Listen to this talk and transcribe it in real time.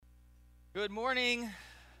Good morning.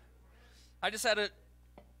 I just had a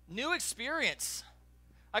new experience.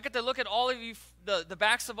 I get to look at all of you, the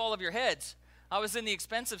backs of all of your heads. I was in the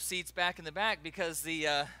expensive seats back in the back because the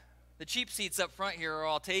cheap seats up front here are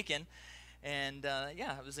all taken. And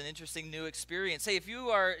yeah, it was an interesting new experience. Hey, if you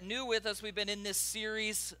are new with us, we've been in this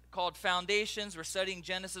series called Foundations. We're studying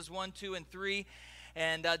Genesis 1, 2, and 3.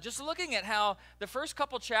 And just looking at how the first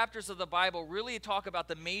couple chapters of the Bible really talk about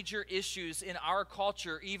the major issues in our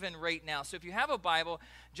culture, even right now. So if you have a Bible,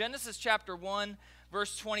 Genesis chapter 1,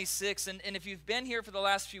 verse 26. And if you've been here for the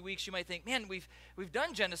last few weeks, you might think, man, we've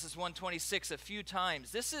done Genesis 1:26 a few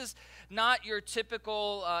times. This is not your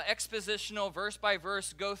typical expositional verse by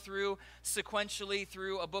verse go through sequentially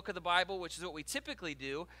through a book of the Bible, which is what we typically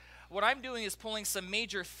do. What I'm doing is pulling some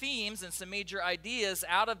major themes and some major ideas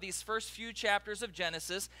out of these first few chapters of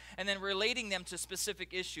Genesis and then relating them to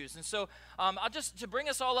specific issues. And so I'll just, to bring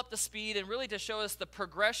us all up to speed and really to show us the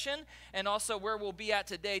progression and also where we'll be at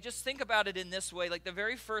today, just think about it in this way. Like the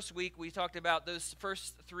very first week, we talked about those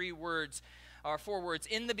first three words, or four words,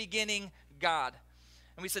 in the beginning, God.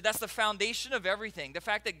 And we said that's the foundation of everything. The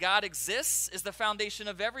fact that God exists is the foundation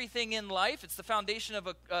of everything in life. It's the foundation of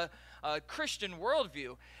a Christian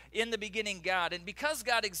worldview. In the beginning, God. And because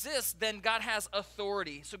God exists, then God has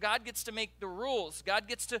authority. So God gets to make the rules. God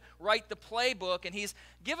gets to write the playbook, and he's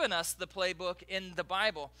given us the playbook in the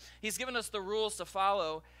Bible. He's given us the rules to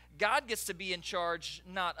follow. God gets to be in charge,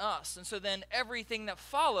 not us. And so then everything that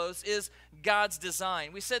follows is God's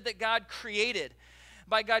design. We said that God created.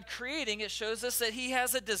 By God creating, it shows us that he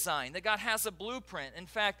has a design, that God has a blueprint. In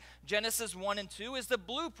fact, Genesis 1 and 2 is the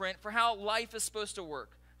blueprint for how life is supposed to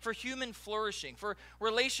work, for human flourishing, for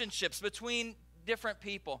relationships between different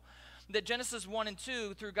people. That Genesis 1 and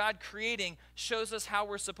 2, through God creating, shows us how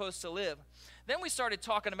we're supposed to live. Then we started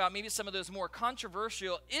talking about maybe some of those more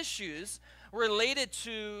controversial issues related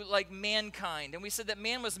to like mankind. And we said that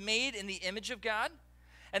man was made in the image of God,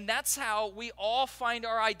 and that's how we all find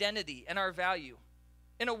our identity and our value.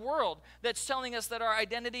 In a world that's telling us that our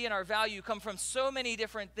identity and our value come from so many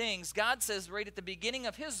different things, God says right at the beginning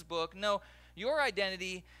of his book, no, your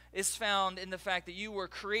identity is found in the fact that you were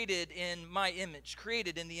created in my image,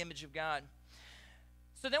 created in the image of God.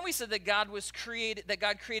 So then we said that God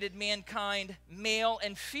created mankind male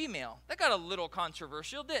and female. That got a little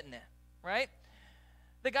controversial, didn't it? Right?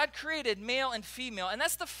 That God created male and female, and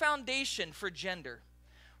that's the foundation for gender.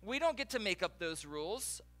 We don't get to make up those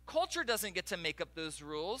rules. Culture doesn't get to make up those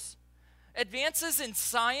rules. Advances in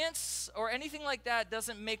science or anything like that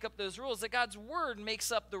doesn't make up those rules. That God's word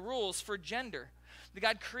makes up the rules for gender. That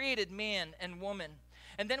God created man and woman.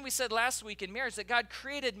 And then we said last week in marriage that God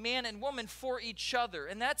created man and woman for each other.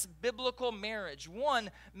 And that's biblical marriage.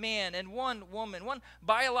 One man and one woman. One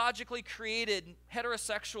biologically created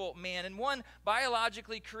heterosexual man and one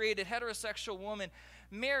biologically created heterosexual woman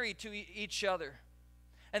married to each other.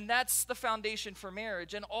 And that's the foundation for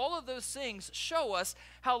marriage. And all of those things show us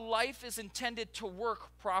how life is intended to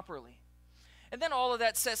work properly. And then all of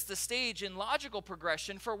that sets the stage in logical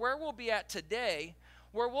progression for where we'll be at today,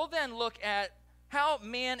 where we'll then look at how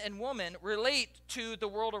man and woman relate to the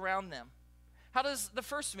world around them. How does the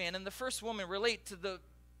first man and the first woman relate to the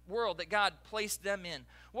world that God placed them in?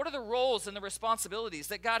 What are the roles and the responsibilities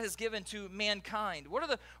that God has given to mankind? What are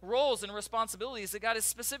the roles and responsibilities that God has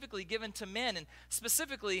specifically given to men and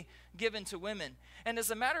specifically given to women? And as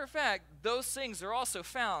a matter of fact, those things are also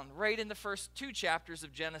found right in the first two chapters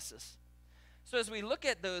of Genesis. So as we look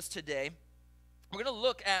at those today, we're going to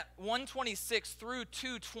look at 126 through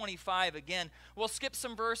 225 again. We'll skip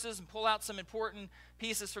some verses and pull out some important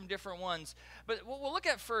pieces from different ones. But what we'll look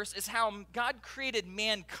at first is how God created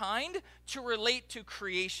mankind to relate to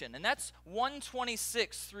creation. And that's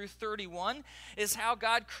 126 through 31 is how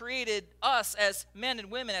God created us as men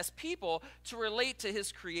and women, as people, to relate to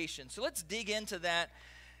his creation. So let's dig into that.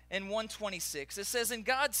 In 126, it says, and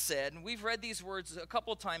God said, and we've read these words a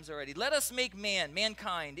couple times already, let us make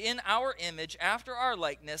mankind, in our image, after our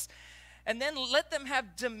likeness, and then let them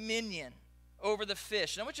have dominion over the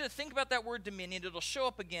fish. And I want you to think about that word dominion. It'll show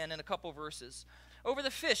up again in a couple verses. Over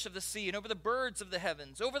the fish of the sea, and over the birds of the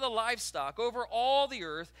heavens, over the livestock, over all the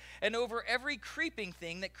earth, and over every creeping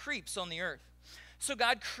thing that creeps on the earth. So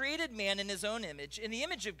God created man in his own image. In the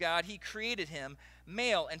image of God, he created him.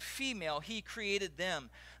 Male and female, he created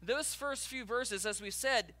them. Those first few verses, as we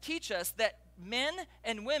said, teach us that men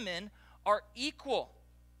and women are equal.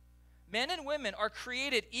 Men and women are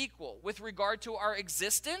created equal with regard to our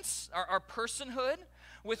existence, our personhood,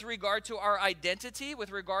 with regard to our identity,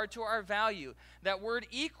 with regard to our value. That word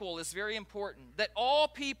equal is very important. That all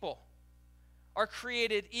people are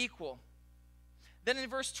created equal. Then in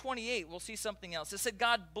verse 28, we'll see something else. It said,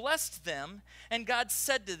 God blessed them, and God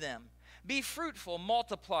said to them, be fruitful,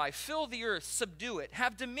 multiply, fill the earth, subdue it,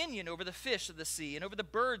 have dominion over the fish of the sea, and over the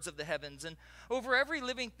birds of the heavens, and over every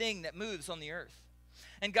living thing that moves on the earth.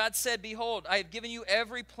 And God said, behold, I have given you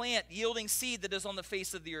every plant yielding seed that is on the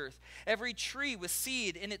face of the earth, every tree with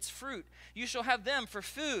seed in its fruit. You shall have them for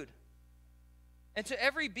food. And to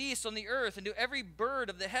every beast on the earth, and to every bird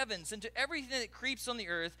of the heavens, and to everything that creeps on the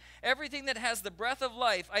earth, everything that has the breath of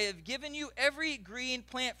life, I have given you every green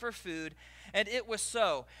plant for food. And it was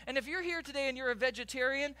so. And if you're here today and you're a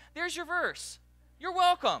vegetarian, there's your verse. You're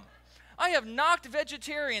welcome. I have knocked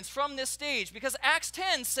vegetarians from this stage because Acts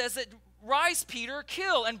 10 says that rise, Peter,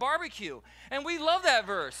 kill, and barbecue. And we love that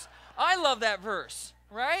verse. I love that verse,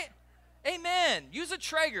 right? Amen. Use a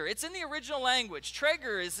Traeger. It's in the original language.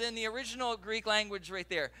 Traeger is in the original Greek language right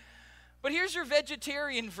there. But here's your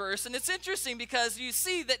vegetarian verse, and it's interesting because you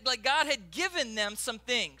see that like God had given them some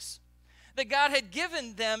things. That God had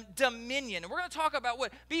given them dominion. And we're going to talk about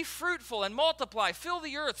what? Be fruitful and multiply, fill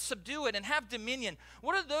the earth, subdue it, and have dominion.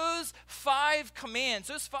 What are those 5 commands?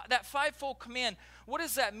 That 5-fold command, what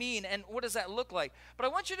does that mean and what does that look like? But I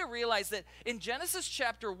want you to realize that in Genesis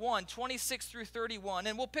chapter 1, 26 through 31,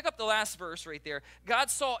 and we'll pick up the last verse right there, God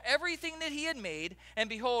saw everything that he had made, and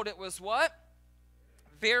behold, it was what?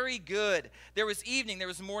 Very good. There was evening, there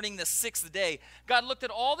was morning, the 6th day. God looked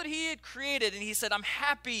at all that he had created, and he said, I'm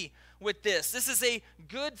happy with this. This is a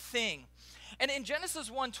good thing. And in Genesis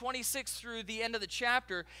 1, 26 through the end of the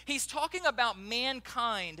chapter, he's talking about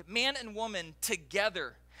mankind, man and woman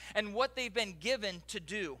together, and what they've been given to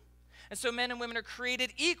do. And so men and women are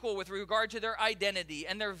created equal with regard to their identity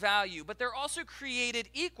and their value, but they're also created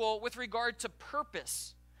equal with regard to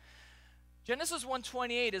purpose. Genesis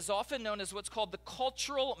 1:28 is often known as what's called the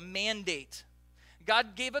cultural mandate.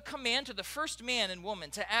 God gave a command to the first man and woman,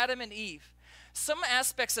 to Adam and Eve. Some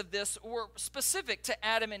aspects of this were specific to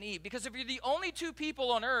Adam and Eve, because if you're the only 2 people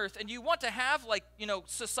on earth and you want to have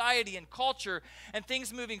society and culture and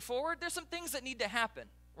things moving forward, there's some things that need to happen,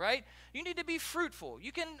 right? You need to be fruitful.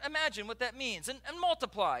 You can imagine what that means. And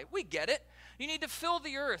multiply. We get it. You need to fill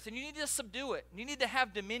the earth, and you need to subdue it. And you need to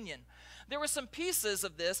have dominion. There were some pieces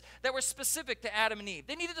of this that were specific to Adam and Eve.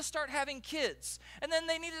 They needed to start having kids, and then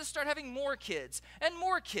they needed to start having more kids, and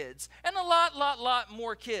a lot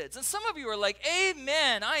more kids. And some of you are like,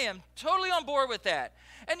 amen, I am totally on board with that.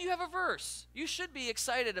 And you have a verse. You should be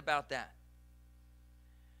excited about that.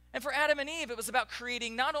 And for Adam and Eve, it was about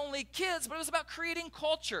creating not only kids, but it was about creating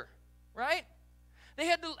culture, right?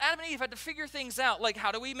 Adam and Eve had to figure things out, like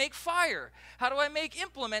how do we make fire? How do I make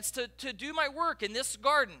implements to do my work in this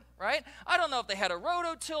garden, right? I don't know if they had a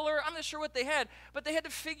rototiller. I'm not sure what they had, but they had to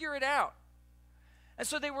figure it out. And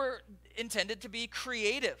so they were intended to be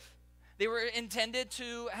creative. They were intended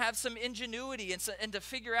to have some ingenuity and to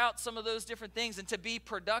figure out some of those different things and to be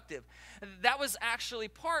productive. That was actually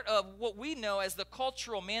part of what we know as the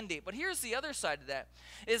cultural mandate. But here's the other side of that,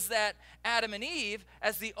 is that Adam and Eve,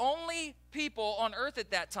 as the only people on earth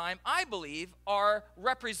at that time, I believe, are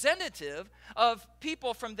representative of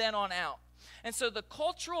people from then on out. And so the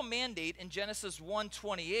cultural mandate in Genesis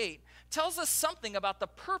 1:28 tells us something about the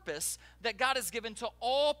purpose that God has given to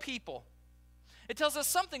all people. It tells us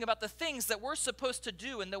something about the things that we're supposed to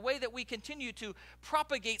do and the way that we continue to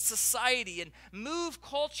propagate society and move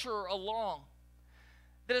culture along.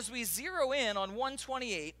 That as we zero in on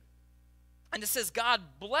 1:28, and it says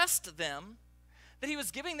God blessed them, that he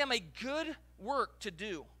was giving them a good work to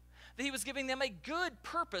do, that he was giving them a good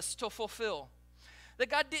purpose to fulfill. That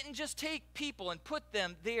God didn't just take people and put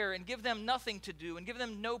them there and give them nothing to do and give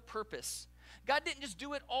them no purpose. God didn't just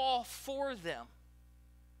do it all for them.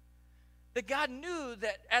 That God knew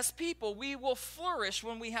that as people, we will flourish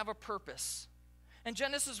when we have a purpose. And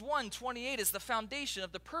Genesis 1:28 is the foundation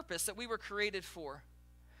of the purpose that we were created for.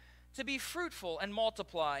 To be fruitful and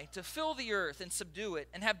multiply, to fill the earth and subdue it,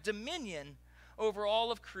 and have dominion over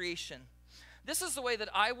all of creation. This is the way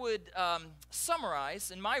that I would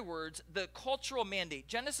summarize, in my words, the cultural mandate.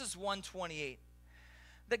 Genesis 1:28.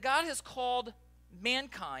 That God has called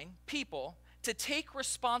mankind, people, to take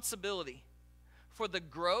responsibility for the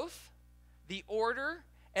growth, the order,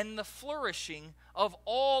 and the flourishing of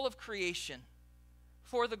all of creation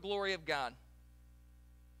for the glory of God.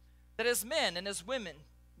 That as men and as women,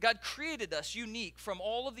 God created us unique from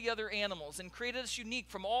all of the other animals and created us unique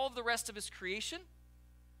from all of the rest of his creation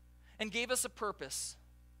and gave us a purpose.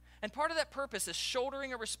 And part of that purpose is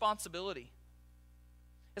shouldering a responsibility.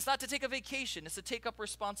 It's not to take a vacation, it's to take up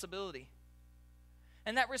responsibility.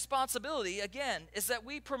 And that responsibility, again, is that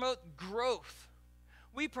we promote growth.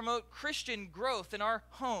 We promote Christian growth in our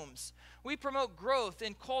homes. We promote growth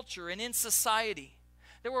in culture and in society.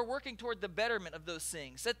 That we're working toward the betterment of those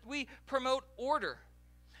things. That we promote order.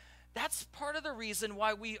 That's part of the reason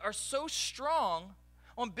why we are so strong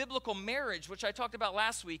on biblical marriage, which I talked about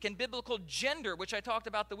last week, and biblical gender, which I talked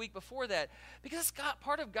about the week before that, because it's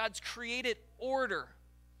part of God's created order.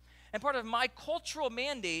 And part of my cultural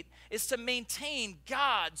mandate is to maintain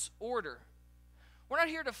God's order. We're not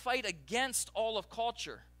here to fight against all of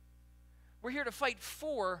culture. We're here to fight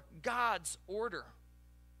for God's order.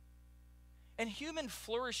 And human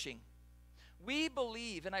flourishing, we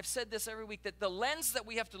believe, and I've said this every week, that the lens that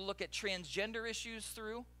we have to look at transgender issues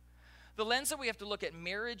through, the lens that we have to look at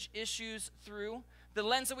marriage issues through, the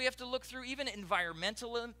lens that we have to look through even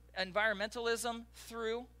environmentalism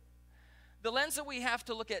through, the lens that we have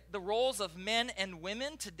to look at the roles of men and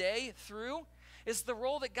women today through is the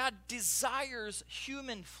role that God desires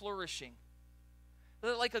human flourishing.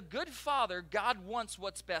 That like a good father, God wants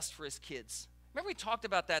what's best for his kids. Remember we talked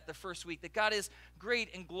about that the first week, that God is great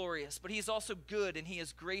and glorious, but he's also good and he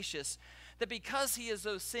is gracious. That because he is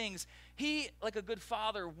those things, he, like a good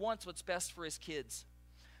father, wants what's best for his kids.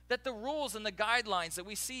 That the rules and the guidelines that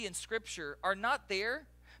we see in Scripture are not there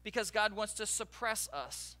because God wants to suppress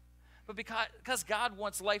us, but because God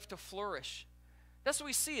wants life to flourish. That's what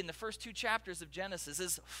we see in the first 2 chapters of Genesis,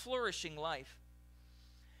 is flourishing life.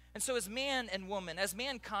 And so as man and woman, as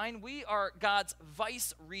mankind, we are God's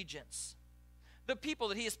vice regents. The people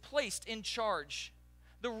that he has placed in charge,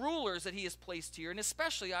 the rulers that he has placed here, and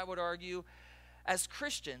especially, I would argue, as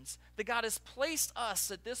Christians, that God has placed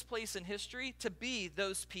us at this place in history to be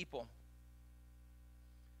those people.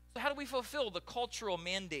 So how do we fulfill the cultural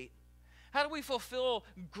mandate? How do we fulfill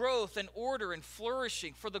growth and order and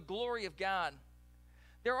flourishing for the glory of God?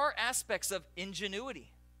 There are aspects of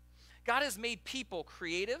ingenuity. God has made people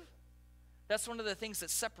creative. That's one of the things that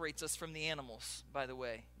separates us from the animals, by the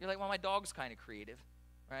way. You're like, well, my dog's kind of creative,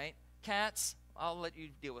 right? Cats, I'll let you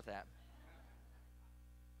deal with that.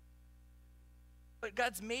 But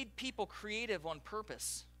God's made people creative on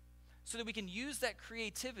purpose so that we can use that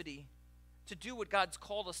creativity to do what God's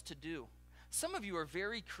called us to do. Some of you are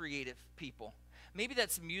very creative people. Maybe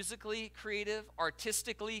that's musically creative,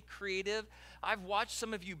 artistically creative. I've watched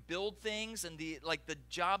some of you build things and the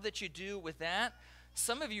job that you do with that.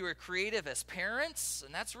 Some of you are creative as parents,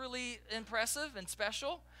 and that's really impressive and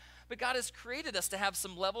special. But God has created us to have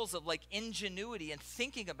some levels of ingenuity and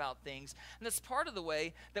thinking about things. And that's part of the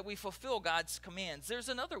way that we fulfill God's commands. There's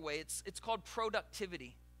another way. It's called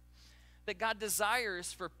productivity. That God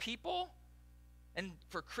desires for people and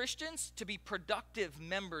for Christians to be productive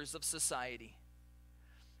members of society.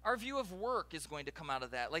 Our view of work is going to come out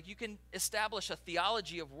of that. You can establish a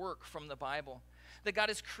theology of work from the Bible. That God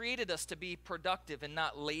has created us to be productive and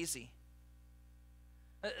not lazy.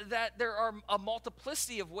 That there are a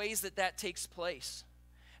multiplicity of ways that takes place.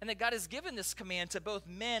 And that God has given this command to both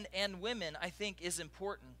men and women, I think, is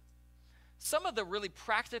important. Some of the really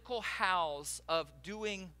practical hows of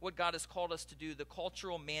doing what God has called us to do, the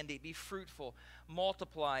cultural mandate, be fruitful,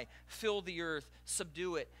 multiply, fill the earth,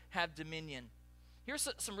 subdue it, have dominion. Here's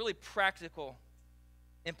some really practical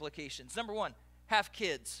implications. Number one, have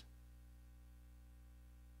kids.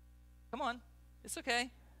 Come on, it's okay.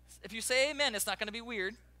 If you say amen, it's not going to be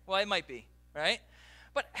weird. Well, it might be, right?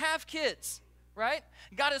 But have kids, right?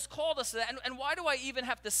 God has called us to that. And why do I even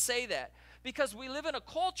have to say that? Because we live in a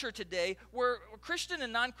culture today where Christian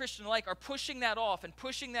and non-Christian alike are pushing that off and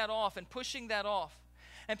pushing that off and pushing that off.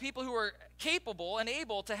 And people who are capable and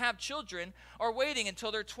able to have children are waiting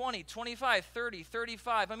until they're 20, 25, 30,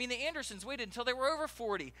 35. I mean, the Andersons waited until they were over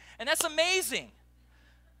 40. And that's amazing.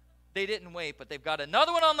 They didn't wait, but they've got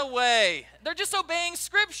another one on the way. They're just obeying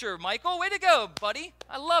Scripture, Michael. Way to go, buddy.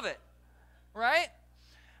 I love it, right?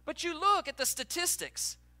 But you look at the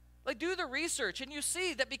statistics. Do the research, and you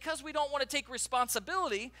see that because we don't want to take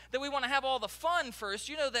responsibility, that we want to have all the fun first.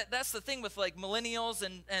 You know that's the thing with millennials,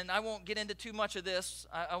 and I won't get into too much of this.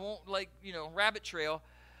 I won't rabbit trail.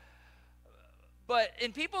 But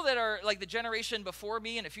in people that are the generation before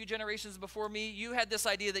me and a few generations before me, you had this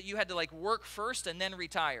idea that you had to work first and then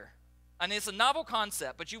retire. And it's a novel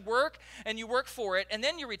concept, but you work and you work for it, and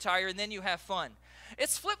then you retire, and then you have fun.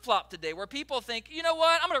 It's flip-flop today where people think, you know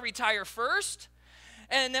what, I'm going to retire first.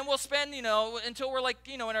 And then we'll spend, until we're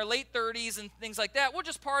in our late 30s and things like that. We'll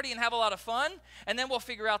just party and have a lot of fun. And then we'll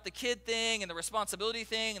figure out the kid thing and the responsibility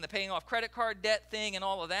thing and the paying off credit card debt thing and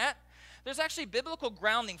all of that. There's actually biblical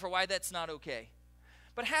grounding for why that's not okay.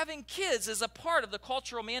 But having kids is a part of the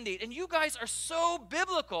cultural mandate. And you guys are so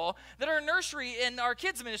biblical that our nursery and our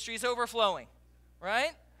kids ministry is overflowing,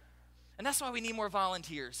 right? And that's why we need more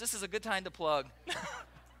volunteers. This is a good time to plug.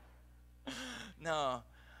 No.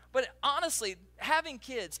 But honestly, having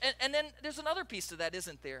kids, and then there's another piece to that,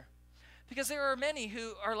 isn't there? Because there are many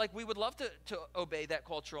who are like, we would love to obey that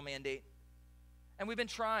cultural mandate. And we've been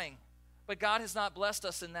trying, but God has not blessed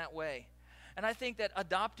us in that way. And I think that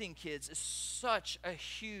adopting kids is such a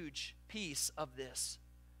huge piece of this.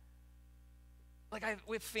 Like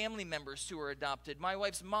we have family members who are adopted. My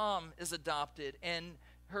wife's mom is adopted, and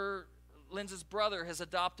Lindsay's brother has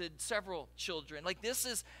adopted several children. Like, this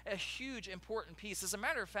is a huge, important piece. As a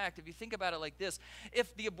matter of fact, if you think about it like this,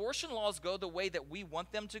 if the abortion laws go the way that we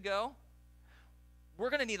want them to go, we're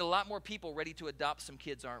going to need a lot more people ready to adopt some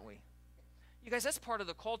kids, aren't we? You guys, that's part of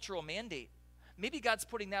the cultural mandate. Maybe God's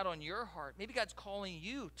putting that on your heart. Maybe God's calling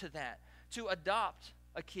you to that, to adopt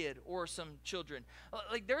a kid or some children.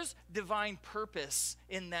 Like, there's divine purpose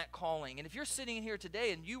in that calling. And if you're sitting in here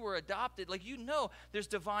today and you were adopted, like, you know there's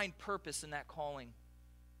divine purpose in that calling.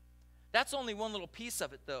 That's only one little piece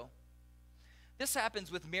of it, though. This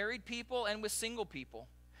happens with married people and with single people.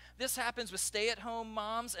 This happens with stay-at-home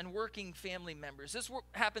moms and working family members. This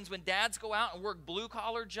happens when dads go out and work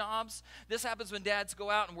blue-collar jobs. This happens when dads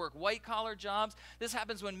go out and work white-collar jobs. This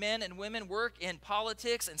happens when men and women work in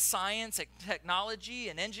politics and science and technology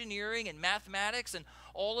and engineering and mathematics and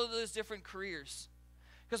all of those different careers.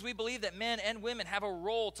 Because we believe that men and women have a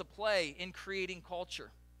role to play in creating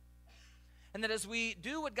culture. And that as we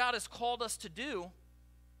do what God has called us to do,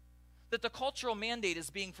 that the cultural mandate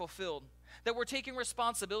is being fulfilled. That we're taking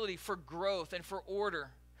responsibility for growth and for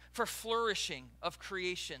order, for flourishing of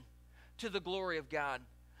creation to the glory of God.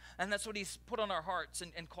 And that's what he's put on our hearts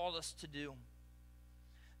and called us to do.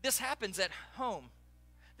 This happens at home.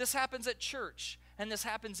 This happens at church. And this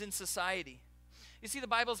happens in society. You see, the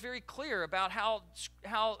Bible is very clear about how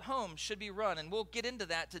home should be run. And we'll get into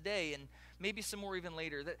that today and maybe some more even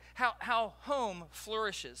later. That how home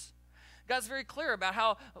flourishes. God's very clear about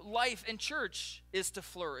how life in church is to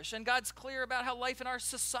flourish. And God's clear about how life in our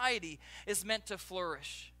society is meant to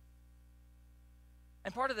flourish.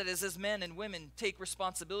 And part of that is as men and women take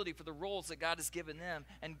responsibility for the roles that God has given them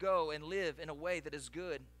and go and live in a way that is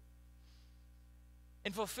good.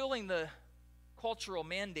 In fulfilling the cultural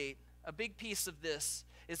mandate, a big piece of this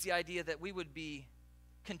is the idea that we would be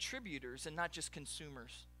contributors and not just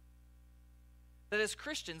consumers. That as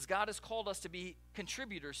Christians, God has called us to be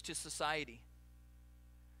contributors to society,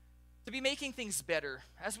 to be making things better.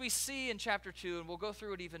 As we see in chapter 2, and we'll go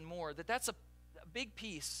through it even more, that's a big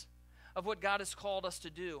piece of what God has called us to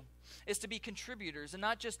do, is to be contributors and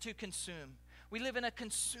not just to consume. We live in a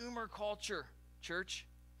consumer culture, church.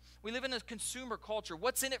 We live in a consumer culture.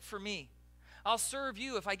 What's in it for me? I'll serve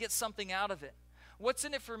you if I get something out of it. What's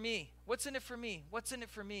in it for me? What's in it for me? What's in it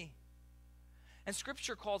for me? And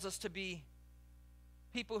Scripture calls us to be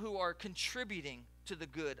people who are contributing to the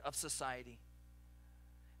good of society.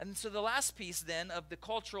 And so the last piece then of the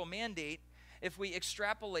cultural mandate, if we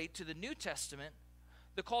extrapolate to the New Testament,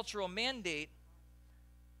 the cultural mandate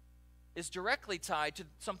is directly tied to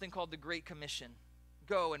something called the Great Commission.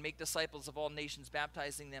 Go and make disciples of all nations,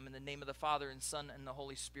 baptizing them in the name of the Father and Son and the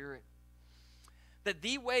Holy Spirit. That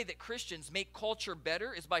the way that Christians make culture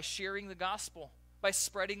better is by sharing the gospel, by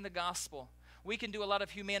spreading the gospel. We can do a lot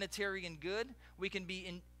of humanitarian good. We can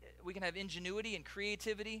have ingenuity and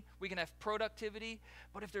creativity. We can have productivity.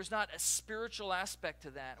 But if there's not a spiritual aspect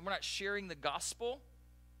to that, and we're not sharing the gospel,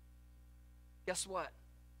 guess what?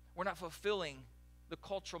 We're not fulfilling the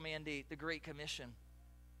cultural mandate, the Great Commission.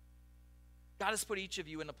 God has put each of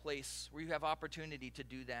you in a place where you have opportunity to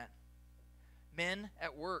do that. Men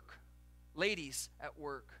at work, ladies at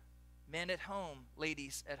work, men at home,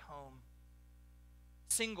 ladies at home.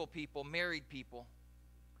 Single people, married people,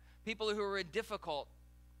 people who are in difficult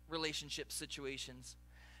relationship situations.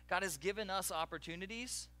 God has given us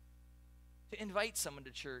opportunities to invite someone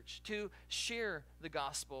to church, to share the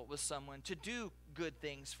gospel with someone, to do good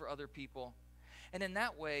things for other people. And in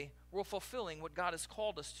that way, we're fulfilling what God has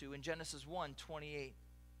called us to in Genesis 1:28,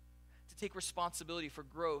 to take responsibility for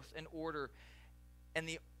growth and order. And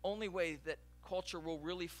the only way that culture will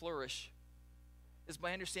really flourish is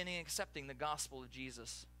by understanding and accepting the gospel of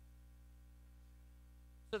Jesus.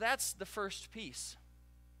 So that's the first piece.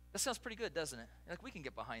 That sounds pretty good, doesn't it? Like, we can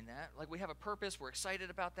get behind that. Like, we have a purpose. We're excited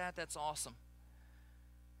about that. That's awesome.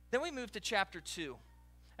 Then we move to chapter 2.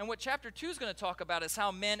 And what chapter 2 is going to talk about is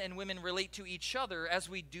how men and women relate to each other as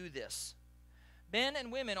we do this. Men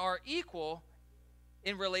and women are equal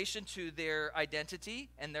in relation to their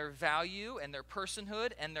identity and their value and their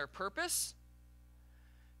personhood and their purpose.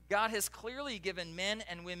 God has clearly given men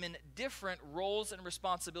and women different roles and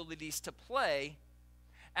responsibilities to play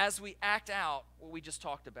as we act out what we just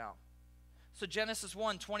talked about. So Genesis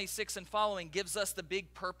 1:26 and following gives us the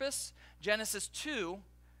big purpose. Genesis 2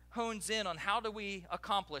 hones in on how do we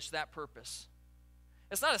accomplish that purpose.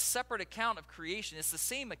 It's not a separate account of creation. It's the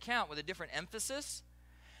same account with a different emphasis.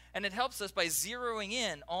 And it helps us by zeroing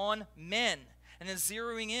in on men and then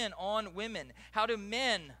zeroing in on women. How do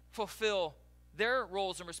men fulfill their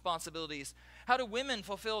roles and responsibilities? How do women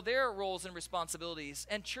fulfill their roles and responsibilities?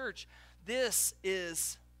 And church, this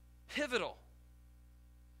is pivotal.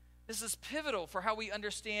 This is pivotal for how we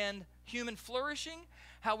understand human flourishing,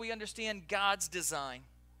 how we understand God's design.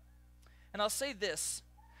 And I'll say this,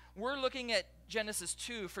 we're looking at Genesis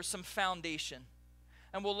 2 for some foundation.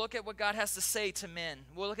 And we'll look at what God has to say to men.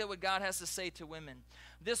 We'll look at what God has to say to women.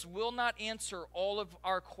 This will not answer all of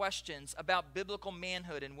our questions about biblical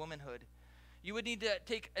manhood and womanhood. You would need to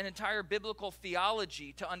take an entire biblical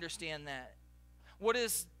theology to understand that. What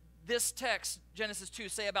does this text, Genesis 2,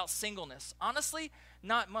 say about singleness? Honestly,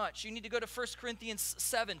 not much. You need to go to 1 Corinthians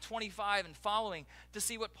 7:25 and following to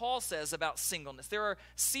see what Paul says about singleness. There are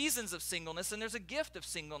seasons of singleness and there's a gift of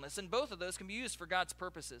singleness, and both of those can be used for God's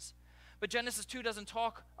purposes. But Genesis 2 doesn't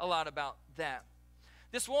talk a lot about that.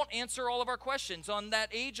 This won't answer all of our questions on that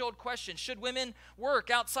age-old question, should women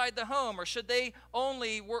work outside the home or should they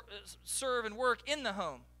only serve and work in the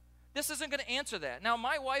home? This isn't going to answer that. Now,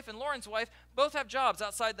 my wife and Lauren's wife both have jobs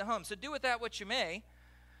outside the home, so do with that what you may.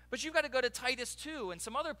 But you've got to go to Titus 2 and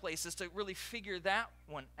some other places to really figure that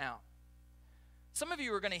one out. Some of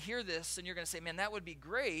you are going to hear this and you're going to say, man, that would be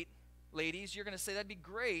great. Ladies, you're going to say that'd be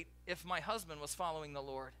great if my husband was following the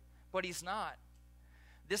Lord. But he's not.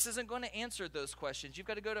 This isn't going to answer those questions. You've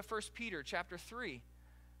got to go to 1 Peter chapter 3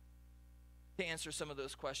 to answer some of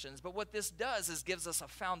those questions. But what this does is gives us a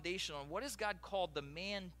foundation on what has God called the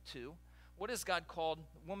man to? What has God called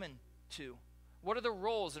woman to? What are the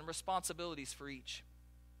roles and responsibilities for each?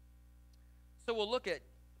 So we'll look at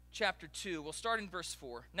chapter 2. We'll start in verse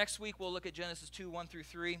 4. Next week we'll look at Genesis 2, 1 through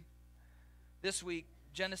 3. This week,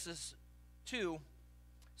 Genesis 2,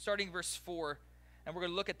 starting verse 4. And we're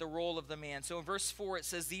going to look at the role of the man. So in verse 4 it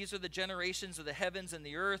says, these are the generations of the heavens and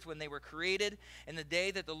the earth when they were created, in the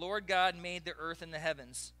day that the Lord God made the earth and the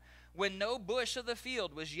heavens. When no bush of the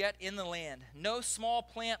field was yet in the land, no small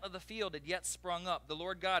plant of the field had yet sprung up, the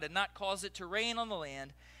Lord God had not caused it to rain on the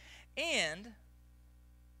land, and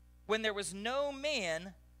when there was no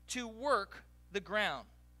man to work the ground.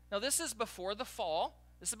 Now this is before the fall.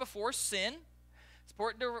 This is before sin. It's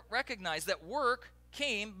important to recognize that work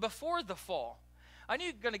came before the fall. I knew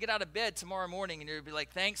you're going to get out of bed tomorrow morning and you're going to be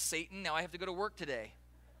like, thanks, Satan, now I have to go to work today.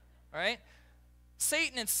 All right?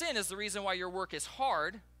 Satan and sin is the reason why your work is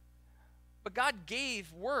hard, but God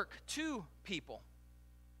gave work to people.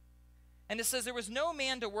 And it says there was no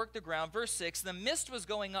man to work the ground. Verse 6, the mist was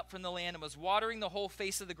going up from the land and was watering the whole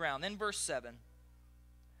face of the ground. Then verse 7,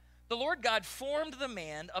 the Lord God formed the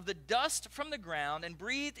man of the dust from the ground and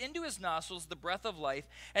breathed into his nostrils the breath of life,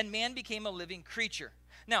 and man became a living creature.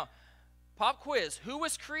 Now, pop quiz, who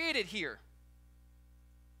was created here?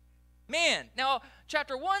 Man. Now,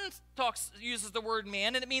 chapter 1 uses the word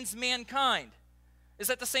man, and it means mankind. Is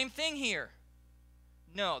that the same thing here?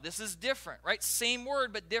 No, this is different, right? Same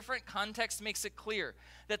word, but different. Context makes it clear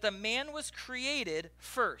that the man was created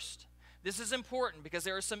first. This is important because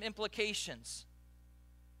there are some implications.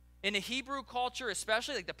 In the Hebrew culture,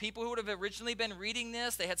 especially, like the people who would have originally been reading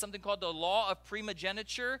this, they had something called the law of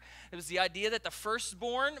primogeniture. It was the idea that the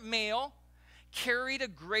firstborn male carried a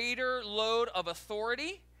greater load of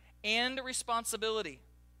authority and responsibility.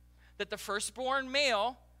 That the firstborn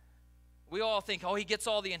male, we all think, oh, he gets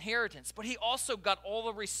all the inheritance, but he also got all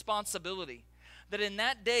the responsibility. That in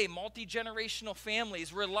that day, multi-generational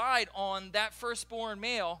families relied on that firstborn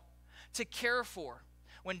male to care for.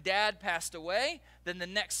 When dad passed away, then the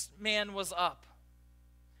next man was up.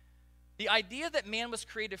 The idea that man was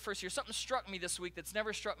created first here, something struck me this week that's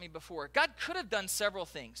never struck me before. God could have done several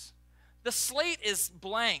things. The slate is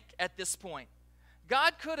blank at this point.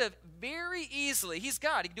 God could have very easily, he's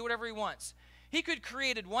God, he can do whatever he wants. He could have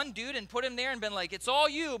created one dude and put him there and been like, it's all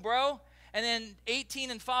you, bro. And then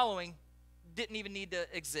 18 and following didn't even need to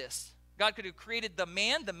exist. God could have created the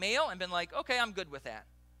man, the male, and been like, okay, I'm good with that.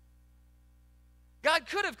 God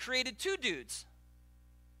could have created two dudes.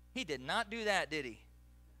 He did not do that, did he?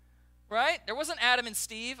 Right? There wasn't Adam and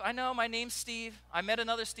Steve. I know, my name's Steve. I met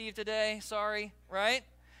another Steve today. Sorry, right?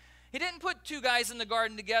 He didn't put two guys in the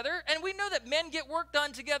garden together, and we know that men get work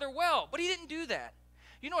done together well, but he didn't do that.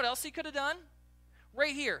 You know what else he could have done?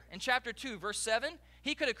 Right here in chapter 2, verse 7,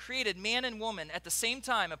 he could have created man and woman at the same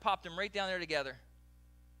time and popped them right down there together.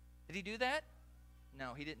 Did he do that?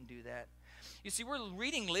 No, he didn't do that. You see, we're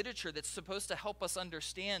reading literature that's supposed to help us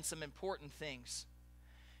understand some important things.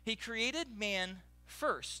 He created man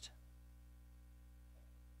first.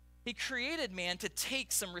 He created man to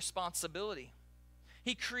take some responsibility.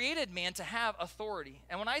 He created man to have authority.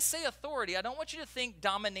 And when I say authority, I don't want you to think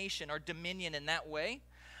domination or dominion in that way.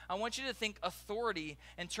 I want you to think authority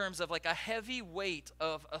in terms of like a heavy weight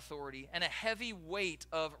of authority and a heavy weight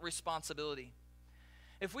of responsibility.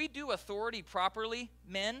 If we do authority properly,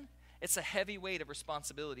 men, it's a heavy weight of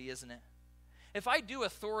responsibility, isn't it? If I do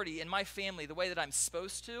authority in my family the way that I'm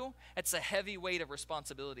supposed to, it's a heavy weight of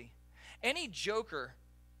responsibility. Any joker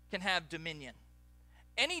can have dominion.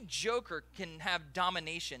 Any joker can have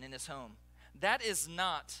domination in his home. That is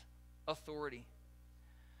not authority.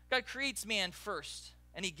 God creates man first,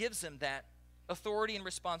 and he gives him that authority and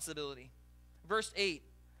responsibility. Verse 8,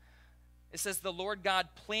 it says, the Lord God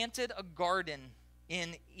planted a garden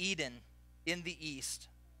in Eden in the east.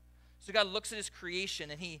 So God looks at his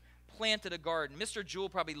creation, and he planted a garden. Mr. Jewell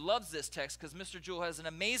probably loves this text because Mr. Jewell has an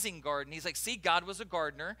amazing garden. He's like, see, God was a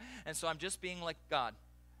gardener, and so I'm just being like God,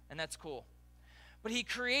 and that's cool. But he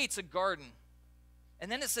creates a garden.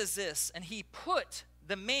 And then it says this, and he put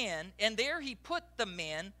the man, and there he put the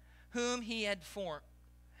man whom he had formed.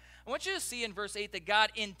 I want you to see in verse 8 that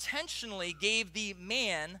God intentionally gave the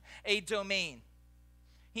man a domain.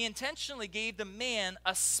 He intentionally gave the man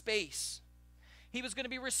a space. He was going to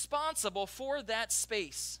be responsible for that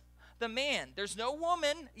space. The man, there's no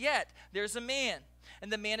woman yet, there's a man.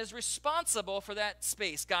 And the man is responsible for that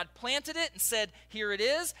space. God planted it and said, here it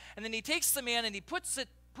is. And then he takes the man and he puts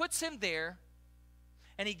him there,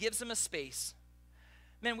 and he gives him a space.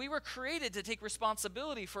 Man, we were created to take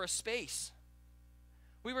responsibility for a space.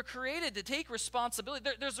 We were created to take responsibility.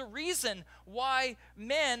 There's a reason why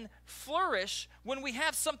men flourish when we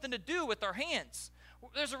have something to do with our hands.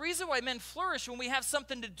 There's a reason why men flourish when we have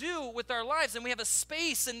something to do with our lives and we have a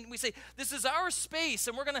space and we say, this is our space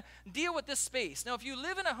and we're going to deal with this space. Now, if you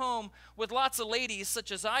live in a home with lots of ladies,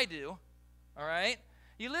 such as I do, all right,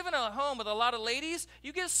 you live in a home with a lot of ladies,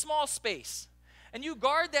 you get a small space and you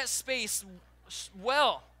guard that space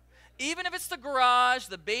well. Even if it's the garage,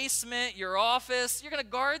 the basement, your office, you're going to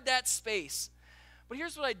guard that space. But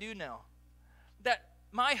here's what I do know, that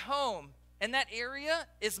my home and that area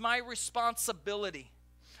is my responsibility.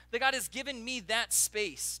 That God has given me that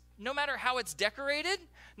space. No matter how it's decorated,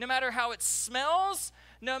 no matter how it smells,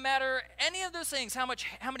 no matter any of those things, how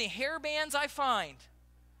many hair bands I find.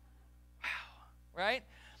 Wow, right?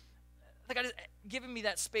 That God has given me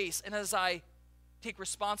that space, and as I take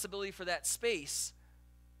responsibility for that space,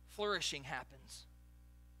 flourishing happens.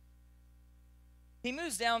 He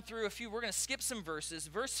moves down through we're going to skip some verses.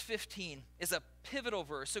 Verse 15 is a pivotal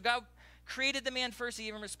verse. So God created the man first, he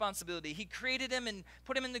gave him responsibility. He created him and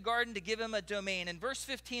put him in the garden to give him a domain. In verse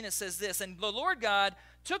 15 it says this, and the Lord God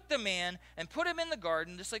took the man and put him in the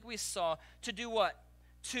garden, just like we saw, to do what?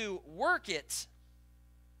 To work it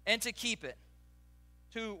and to keep it.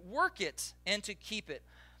 To work it and to keep it.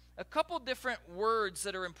 A couple different words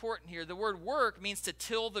that are important here. The word work means to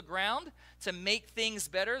till the ground, to make things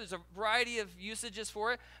better. There's a variety of usages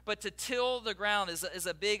for it, but to till the ground is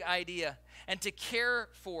a big idea, and to care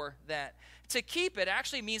for that. To keep it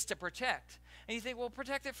actually means to protect. And you think, well,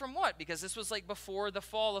 protect it from what? Because this was like before the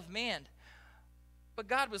fall of man. But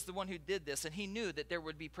God was the one who did this, and he knew that there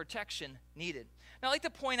would be protection needed. Now, I'd like to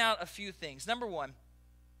point out a few things. Number one,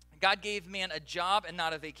 God gave man a job and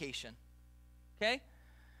not a vacation. Okay?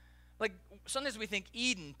 Like, sometimes we think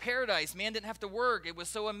Eden, paradise, man didn't have to work. It was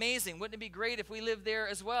so amazing. Wouldn't it be great if we lived there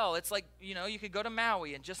as well? It's like, you could go to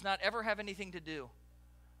Maui and just not ever have anything to do.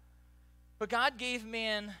 But God gave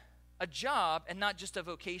man a job and not just a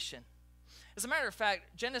vocation. As a matter of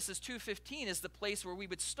fact, Genesis 2:15 is the place where we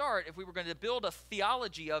would start if we were going to build a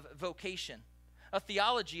theology of vocation, a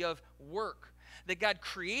theology of work, that God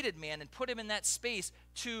created man and put him in that space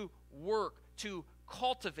to work, to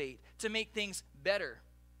cultivate, to make things better.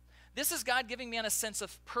 This is God giving man a sense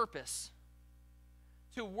of purpose,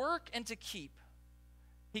 to work and to keep.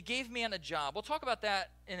 He gave man a job. We'll talk about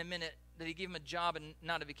that in a minute, that he gave him a job and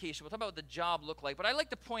not a vacation. We'll talk about what the job looked like. But I'd like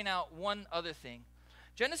to point out one other thing.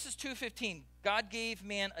 Genesis 2:15, God gave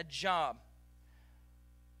man a job.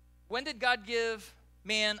 When did God give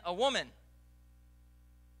man a woman?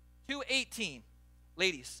 2:18.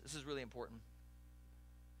 Ladies, this is really important.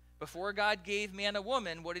 Before God gave man a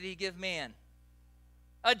woman, what did he give man?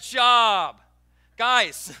 A job.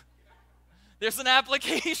 Guys, there's an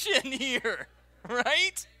application here,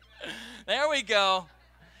 right? There we go.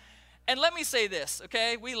 And let me say this,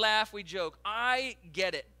 okay? We laugh, we joke. I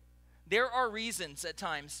get it. There are reasons at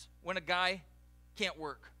times when a guy can't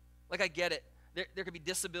work. Like, I get it. There could be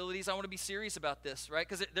disabilities. I want to be serious about this, right?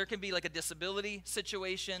 Because there can be like a disability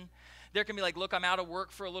situation. There can be like, look, I'm out of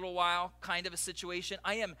work for a little while kind of a situation.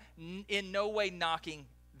 I am in no way knocking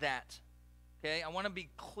that, okay? I want to be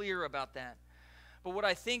clear about that. But what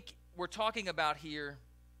I think we're talking about here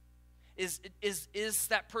is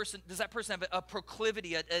that person, does that person have a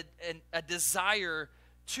proclivity, a desire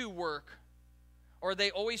to work? Or are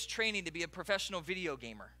they always training to be a professional video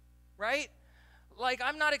gamer, right? Like,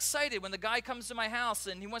 I'm not excited when the guy comes to my house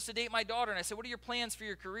and he wants to date my daughter, and I say, what are your plans for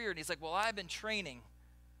your career? And he's like, well, I've been training.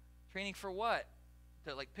 Training for what?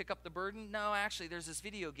 To, like, pick up the burden? No, actually, there's this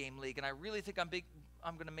video game league, and I really think I'm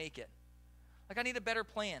going to make it. Like, I need a better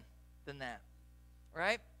plan than that,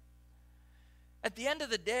 right? At the end of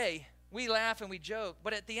the day, we laugh and we joke,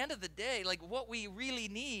 but at the end of the day, like, what we really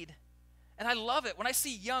need, and I love it when I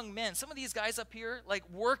see young men, some of these guys up here, like,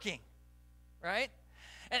 working, right?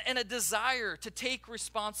 And a desire to take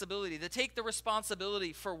responsibility, to take the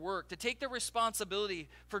responsibility for work, to take the responsibility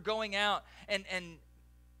for going out and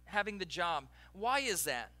having the job. Why is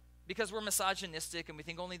that? Because we're misogynistic and we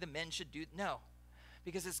think only the men should do it? No,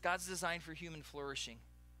 because it's God's design for human flourishing,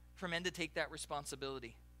 for men to take that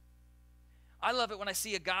responsibility. I love it when I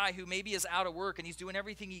see a guy who maybe is out of work and he's doing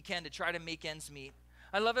everything he can to try to make ends meet.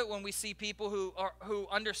 I love it when we see people who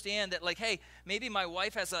understand that, like, hey, maybe my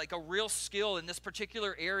wife has like a real skill in this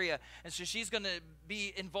particular area, and so she's going to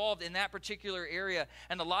be involved in that particular area,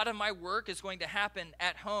 and a lot of my work is going to happen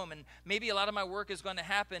at home, and maybe a lot of my work is going to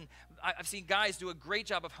happen. I've seen guys do a great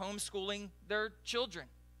job of homeschooling their children,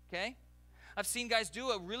 okay? I've seen guys do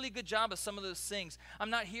a really good job of some of those things. I'm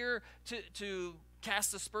not here to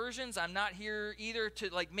cast aspersions. I'm not here either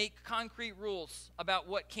to like make concrete rules about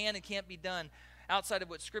what can and can't be done outside of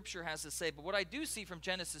what Scripture has to say. But what I do see from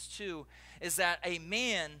Genesis 2 is that a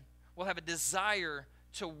man will have a desire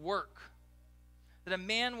to work. That a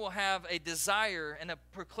man will have a desire and a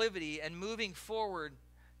proclivity and moving forward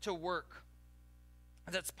to work.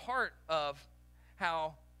 And that's part of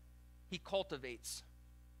how he cultivates.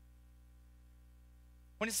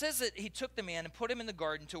 When it says that he took the man and put him in the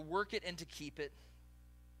garden to work it and to keep it,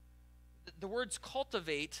 the words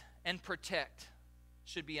cultivate and protect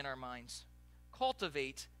should be in our minds.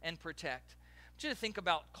 Cultivate and protect. I want you to think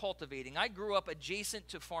about cultivating. I grew up adjacent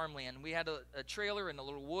to farmland. We had a trailer in the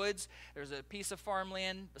little woods. There was a piece of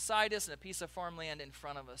farmland beside us and a piece of farmland in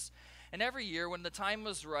front of us. And every year when the time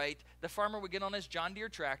was right, the farmer would get on his John Deere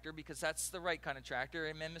tractor, because that's the right kind of tractor.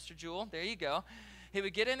 Amen, Mr. Jewell? There you go. He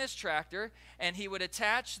would get in his tractor and he would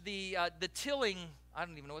attach the tilling, I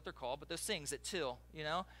don't even know what they're called, but those things that till, you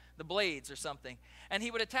know, the blades or something. And he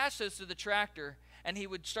would attach those to the tractor, and he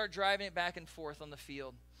would start driving it back and forth on the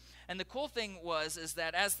field. And the cool thing is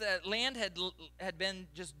that as the land had been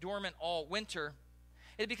just dormant all winter,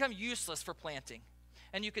 it had become useless for planting,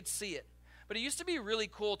 and you could see it. But it used to be really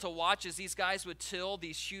cool to watch as these guys would till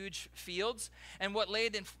these huge fields, and what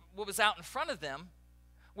was out in front of them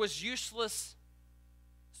was useless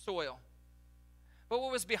soil. But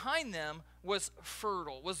what was behind them was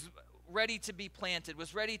fertile, was ready to be planted,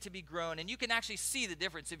 was ready to be grown. And you can actually see the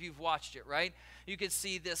difference if you've watched it, right? You can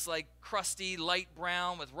see this like crusty light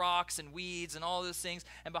brown with rocks and weeds and all those things,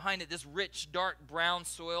 and behind it this rich dark brown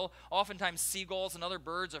soil. Oftentimes seagulls and other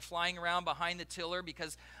birds are flying around behind the tiller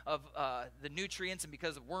because of the nutrients and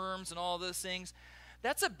because of worms and all those things.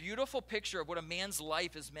 That's a beautiful picture of what a man's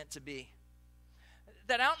life is meant to be.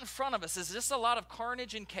 That out in front of us is just a lot of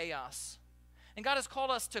carnage and chaos. And God has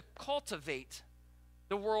called us to cultivate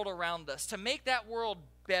the world around us, to make that world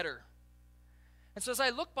better. And so as I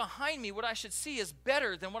look behind me, what I should see is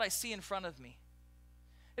better than what I see in front of me.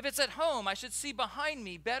 If it's at home, I should see behind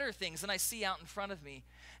me better things than I see out in front of me.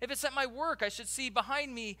 If it's at my work, I should see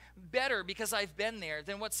behind me better because I've been there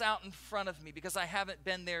than what's out in front of me because I haven't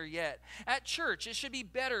been there yet. At church, it should be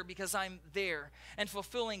better because I'm there and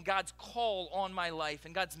fulfilling God's call on my life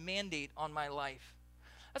and God's mandate on my life.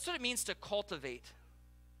 That's what it means to cultivate.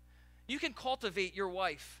 You can cultivate your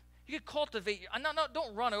wife. You can cultivate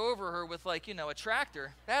don't run over her with like, a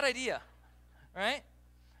tractor. Bad idea, right?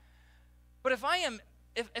 But if I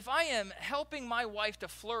am helping my wife to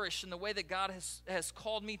flourish in the way that God has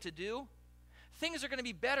called me to do, things are going to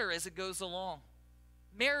be better as it goes along.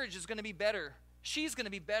 Marriage is going to be better. She's going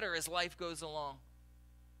to be better as life goes along.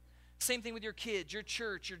 Same thing with your kids, your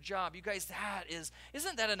church, your job. You guys,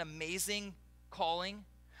 isn't that an amazing calling?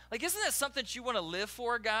 Like, isn't that something you want to live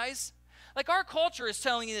for, guys? Like, our culture is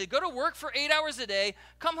telling you to go to work for 8 hours a day,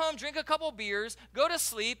 come home, drink a couple beers, go to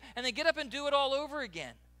sleep, and then get up and do it all over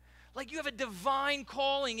again. Like, you have a divine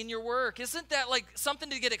calling in your work. Isn't that like something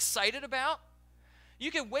to get excited about? You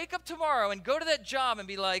can wake up tomorrow and go to that job and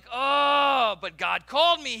be like, oh, but God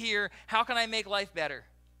called me here. How can I make life better?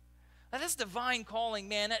 That is divine calling,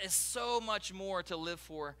 man. That is so much more to live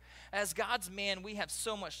for. As God's man, we have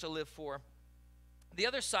so much to live for. The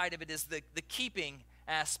other side of it is the keeping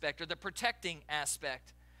aspect or the protecting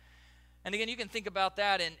aspect. And again, you can think about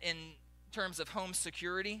that in terms of home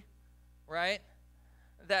security, right?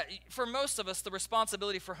 That for most of us, the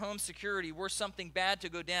responsibility for home security, were something bad to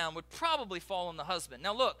go down, would probably fall on the husband.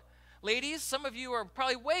 Now look, ladies, some of you are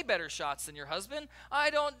probably way better shots than your husband.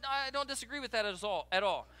 I don't disagree with that at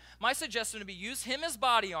all. My suggestion would be use him as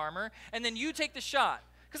body armor, and then you take the shot,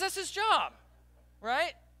 because that's his job,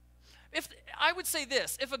 right? If I would say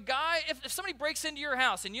this, if somebody breaks into your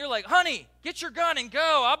house and you're like, honey, get your gun and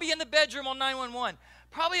go, I'll be in the bedroom on 911,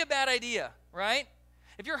 probably a bad idea, right?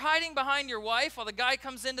 If you're hiding behind your wife while the guy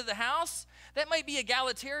comes into the house, that might be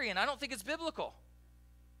egalitarian. I don't think it's biblical.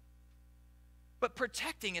 But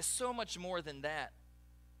protecting is so much more than that.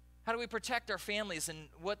 How do we protect our families and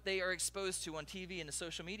what they are exposed to on TV and the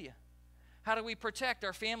social media? How do we protect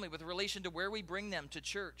our family with relation to where we bring them to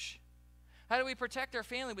church? How do we protect our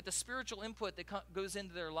family with the spiritual input that goes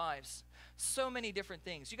into their lives? So many different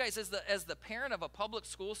things. You guys, as the parent of a public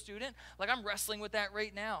school student, like I'm wrestling with that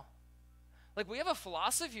right now. Like we have a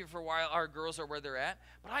philosophy for why our girls are where they're at,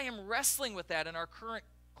 but I am wrestling with that in our current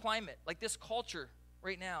climate, like this culture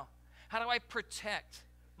right now. How do I protect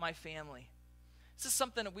my family? This is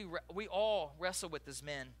something that we all wrestle with as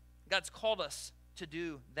men. God's called us to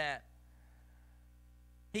do that.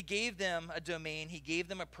 He gave them a domain. He gave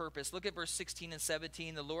them a purpose. Look at verse 16 and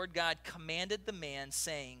 17. The Lord God commanded the man,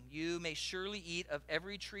 saying, you may surely eat of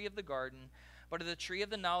every tree of the garden, but of the tree of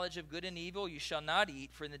the knowledge of good and evil you shall not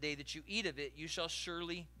eat, for in the day that you eat of it you shall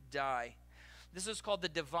surely die. This is called the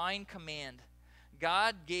divine command.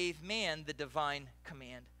 God gave man the divine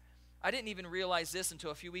command. I didn't even realize this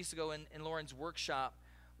until a few weeks ago in Lauren's workshop.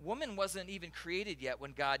 Woman wasn't even created yet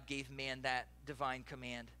when God gave man that divine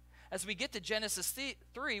command. As we get to Genesis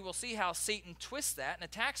 3, we'll see how Satan twists that and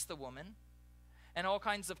attacks the woman, and all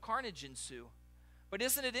kinds of carnage ensue. But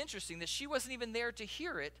isn't it interesting that she wasn't even there to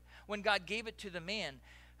hear it when God gave it to the man?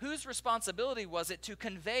 Whose responsibility was it to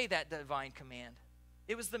convey that divine command?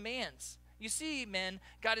 It was the man's. You see, men,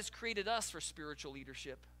 God has created us for spiritual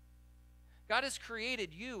leadership. God has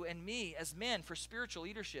created you and me as men for spiritual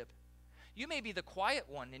leadership. You may be the quiet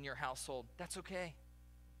one in your household. That's okay.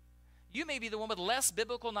 You may be the one with less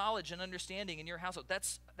biblical knowledge and understanding in your household.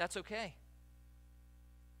 That's okay.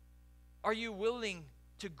 Are you willing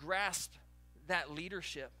to grasp that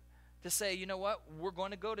leadership? To say, you know what? We're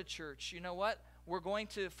going to go to church. You know what? We're going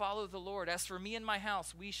to follow the Lord. As for me and my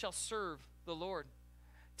house, we shall serve the Lord.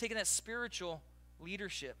 Taking that spiritual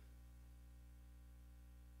leadership.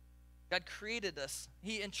 God created us.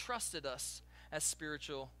 He entrusted us as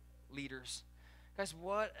spiritual leaders. Guys,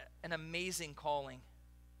 what an amazing calling.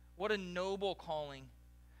 What a noble calling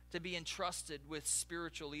to be entrusted with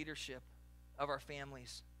spiritual leadership of our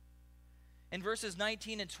families. In verses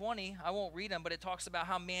 19 and 20, I won't read them, but it talks about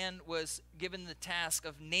how man was given the task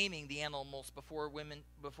of naming the animals before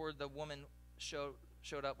the woman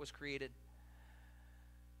showed up, was created.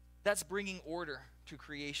 That's bringing order to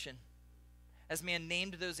creation. As man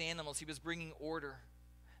named those animals, he was bringing order.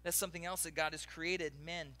 That's something else that God has created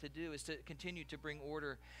men to do, is to continue to bring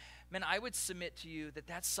order. Men, I would submit to you that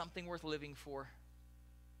that's something worth living for.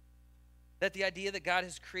 That the idea that God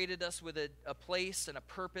has created us with a place and a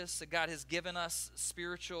purpose, that God has given us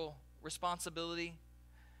spiritual responsibility,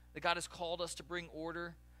 that God has called us to bring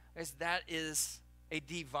order, guys, that is a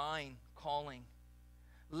divine calling.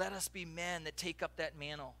 Let us be men that take up that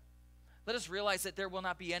mantle. Let us realize that there will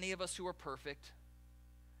not be any of us who are perfect.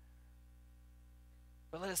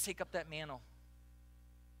 But let us take up that mantle.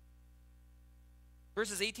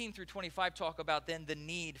 Verses 18 through 25 talk about then the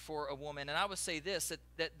need for a woman. And I would say this,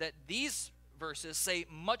 that these verses say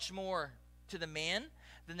much more to the man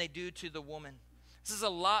than they do to the woman. This is a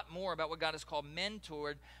lot more about what God has called men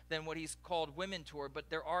toward than what he's called women toward, but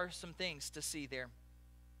there are some things to see there.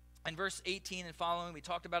 In verse 18 and following, we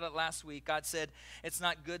talked about it last week. God said, it's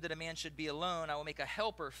not good that a man should be alone. I will make a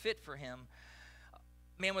helper fit for him.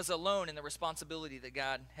 Man was alone in the responsibility that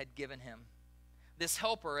God had given him. This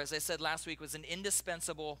helper, as I said last week, was an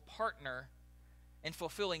indispensable partner in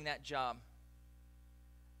fulfilling that job.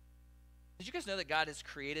 Did you guys know that God has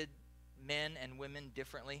created men and women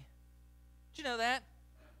differently? Did you know that?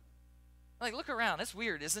 Like, look around. That's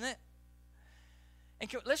weird, isn't it?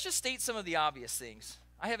 And let's just state some of the obvious things.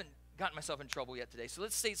 I haven't gotten myself in trouble yet today, so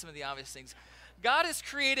let's state some of the obvious things. God has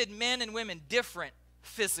created men and women different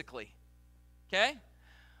physically, okay?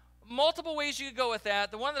 multiple ways you could go with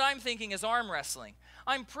that. The one that I'm thinking is arm wrestling.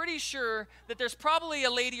 I'm pretty sure that there's probably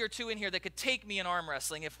a lady or two in here that could take me in arm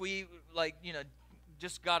wrestling if we,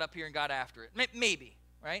 just got up here and got after it. Maybe,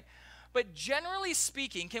 right? But generally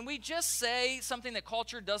speaking, can we just say something that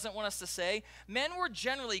culture doesn't want us to say? Men were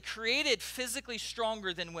generally created physically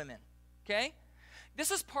stronger than women, okay?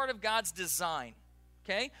 This is part of God's design,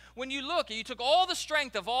 okay? When you look, you took all the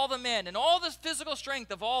strength of all the men and all the physical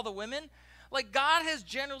strength of all the women, like God has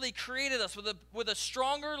generally created us with a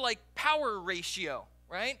stronger power ratio,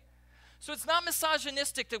 right? So it's not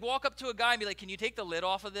misogynistic to walk up to a guy and be like, can you take the lid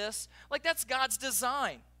off of this? Like, that's God's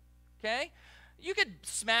design, okay? You could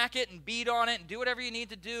smack it and beat on it and do whatever you need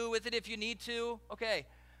to do with it if you need to, okay.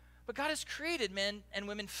 But God has created men and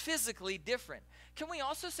women physically different. Can we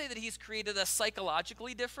also say that he's created us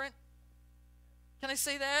psychologically different? Can I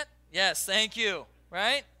say that? Yes, thank you,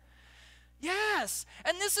 right? Yes,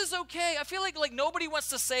 and this is okay. I feel like nobody wants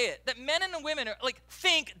to say it, that men and women are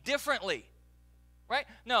think differently, right?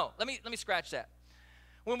 No, let me scratch that.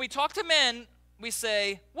 When we talk to men, we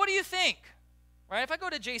say, what do you think? Right? If I go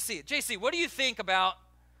to JC, what do you think about,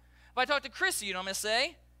 if I talk to Chrissy, you know what I'm going to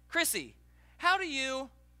say? Chrissy, how do you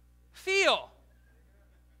feel?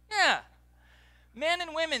 Yeah. Men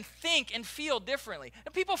and women think and feel differently.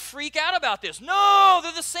 And people freak out about this. No,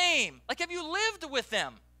 they're the same. Have you lived with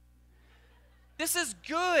them? This is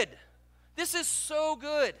good. This is so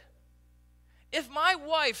good. If my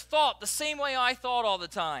wife thought the same way I thought all the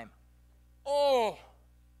time,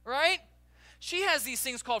 right? She has these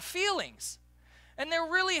things called feelings. And they're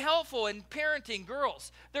really helpful in parenting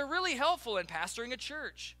girls. They're really helpful in pastoring a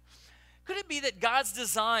church. Could it be that God's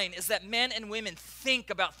design is that men and women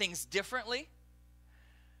think about things differently?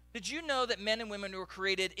 Did you know that men and women were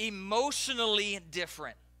created emotionally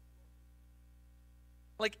different?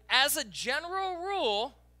 As a general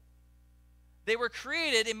rule, they were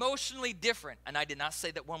created emotionally different. And I did not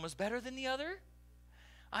say that one was better than the other.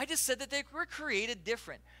 I just said that they were created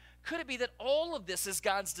different. Could it be that all of this is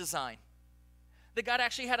God's design? That God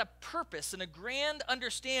actually had a purpose and a grand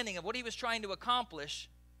understanding of what he was trying to accomplish?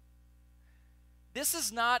 This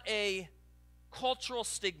is not a cultural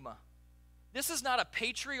stigma. This is not a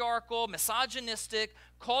patriarchal, misogynistic,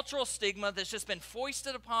 cultural stigma that's just been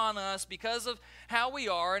foisted upon us because of how we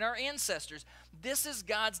are and our ancestors. This is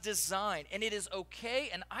God's design, and it is okay,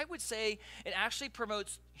 and I would say it actually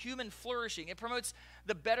promotes human flourishing. It promotes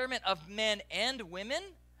the betterment of men and women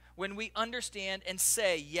when we understand and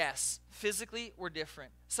say, yes, physically we're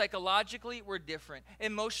different, psychologically we're different,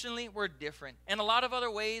 emotionally we're different, and a lot of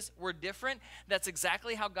other ways we're different. That's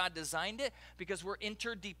exactly how God designed it, because we're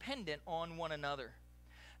interdependent on one another.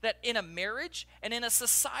 That in a marriage and in a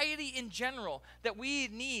society in general, that we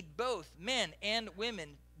need both men and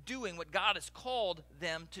women doing what God has called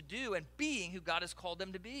them to do and being who God has called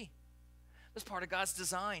them to be. That's part of God's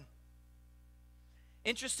design.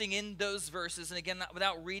 Interesting in those verses, and again,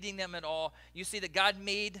 without reading them at all, you see that God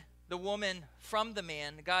made the woman from the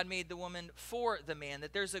man. God made the woman for the man.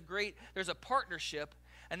 That there's a partnership,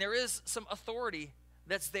 and there is some authority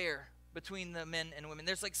that's there between the men and women.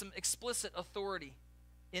 There's some explicit authority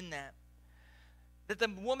in that. That the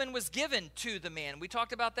woman was given to the man. We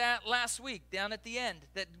talked about that last week down at the end.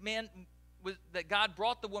 That God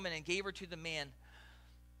brought the woman and gave her to the man.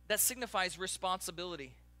 That signifies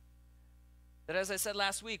responsibility. That, as I said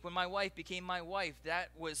last week, when my wife became my wife, that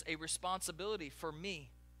was a responsibility for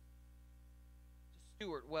me to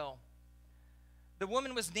steward well. The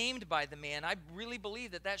woman was named by the man. I really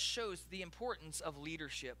believe that shows the importance of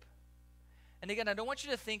leadership. And again, I don't want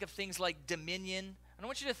you to think of things like dominion. I don't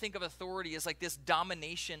want you to think of authority as this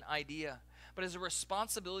domination idea, but as a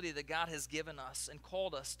responsibility that God has given us and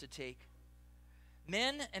called us to take.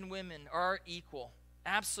 Men and women are equal,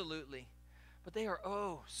 absolutely, but they are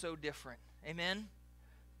so different. Amen?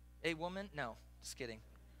 A woman? No, just kidding.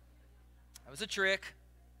 That was a trick.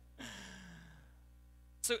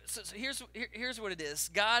 So here's what it is.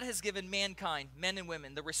 God has given mankind, men and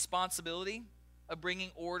women, the responsibility of bringing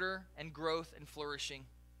order and growth and flourishing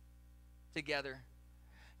together.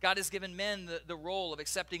 God has given men the role of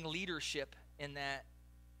accepting leadership in that.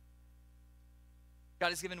 God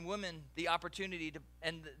has given women the opportunity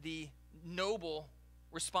and the noble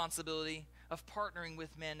responsibility of partnering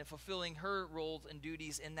with men and fulfilling her roles and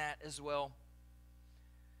duties in that as well.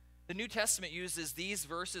 The New Testament uses these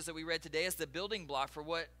verses that we read today as the building block for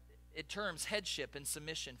what it terms headship and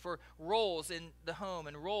submission, for roles in the home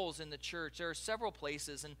and roles in the church. There are several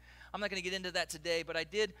places, and I'm not going to get into that today, but I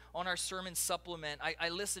did on our sermon supplement. I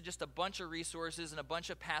listed just a bunch of resources and a bunch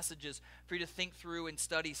of passages for you to think through and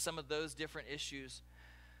study some of those different issues.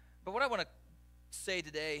 But what I want to say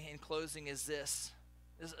today in closing is this,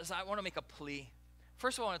 is I want to make a plea.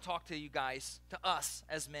 First of all, I want to talk to you guys, to us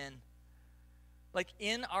as men. Like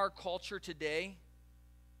in our culture today,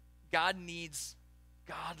 God needs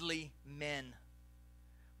godly men.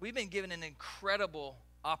 We've been given an incredible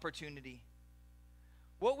opportunity.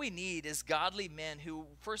 What we need is godly men who,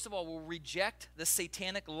 first of all, will reject the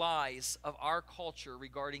satanic lies of our culture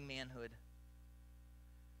regarding manhood.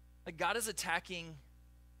 Like God is attacking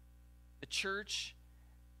the church,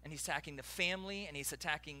 and he's attacking the family, and he's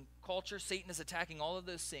attacking culture. Satan is attacking all of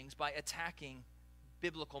those things by attacking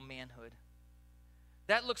biblical manhood.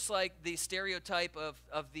 That looks like the stereotype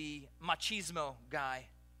of the machismo guy.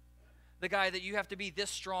 The guy that you have to be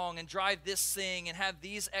this strong and drive this thing and have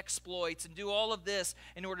these exploits and do all of this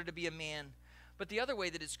in order to be a man. But the other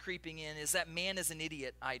way that it's creeping in is that man is an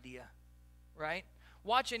idiot idea, right?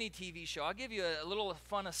 Watch any TV show. I'll give you a little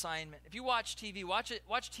fun assignment. If you watch TV, watch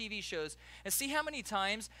TV shows and see how many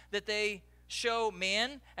times that they show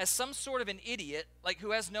man as some sort of an idiot, like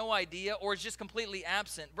who has no idea or is just completely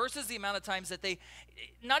absent, versus the amount of times that they,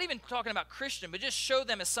 not even talking about Christian, but just show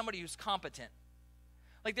them as somebody who's competent.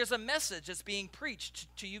 Like there's a message that's being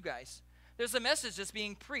preached to you guys. There's a message that's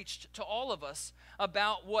being preached to all of us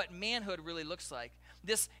about what manhood really looks like.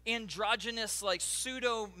 This androgynous, like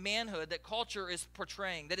pseudo-manhood that culture is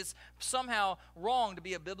portraying, that it's somehow wrong to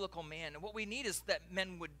be a biblical man. And what we need is that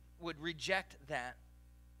men would reject that.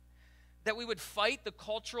 That we would fight the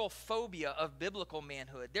cultural phobia of biblical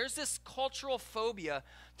manhood. There's this cultural phobia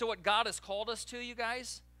to what God has called us to, you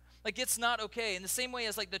guys. Like it's not okay. In the same way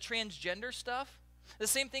as like the transgender stuff, the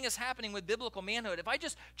same thing is happening with biblical manhood. If I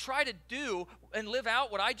just try to do and live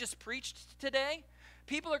out what I just preached today,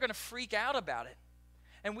 people are going to freak out about it.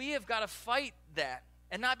 And we have got to fight that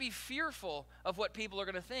and not be fearful of what people are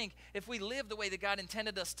going to think if we live the way that God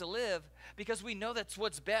intended us to live, because we know that's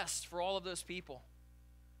what's best for all of those people.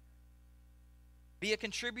 Be a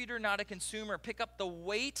contributor, not a consumer. Pick up the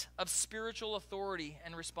weight of spiritual authority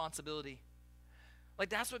and responsibility. Like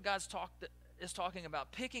that's what God's is talking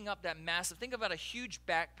about, picking up that massive, think about a huge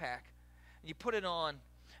backpack, and you put it on,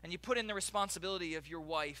 and you put in the responsibility of your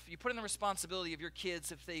wife, you put in the responsibility of your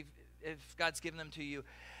kids if God's given them to you,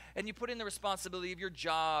 and you put in the responsibility of your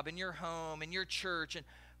job, and your home, and your church, and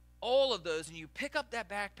all of those, and you pick up that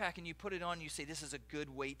backpack, and you put it on, and you say, this is a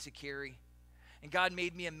good weight to carry. And God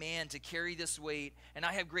made me a man to carry this weight, and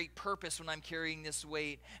I have great purpose when I'm carrying this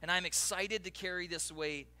weight, and I'm excited to carry this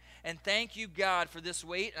weight. And thank you, God, for this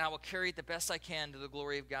weight, and I will carry it the best I can to the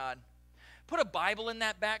glory of God. Put a Bible in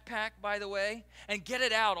that backpack, by the way, and get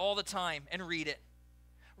it out all the time and read it.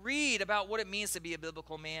 Read about what it means to be a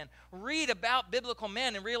biblical man. Read about biblical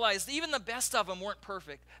men and realize even the best of them weren't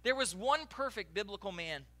perfect. There was one perfect biblical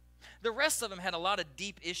man. The rest of them had a lot of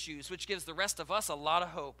deep issues, which gives the rest of us a lot of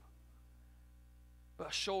hope.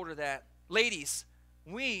 But shoulder that. Ladies,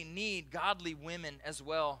 we need godly women as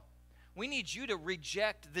well. We need you to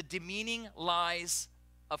reject the demeaning lies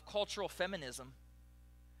of cultural feminism.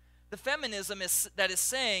 The feminism that is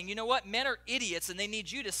saying, you know what, men are idiots and they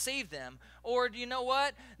need you to save them. Or you know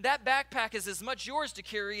what, that backpack is as much yours to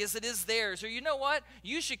carry as it is theirs. Or you know what,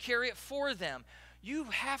 you should carry it for them. You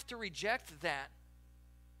have to reject that.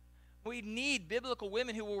 We need biblical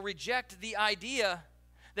women who will reject the idea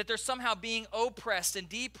that they're somehow being oppressed and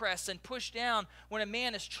depressed and pushed down when a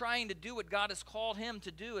man is trying to do what God has called him to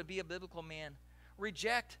do and be a biblical man.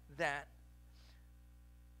 Reject that.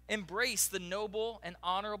 Embrace the noble and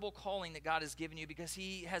honorable calling that God has given you, because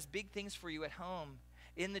he has big things for you at home,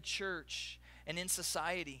 in the church, and in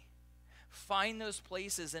society. Find those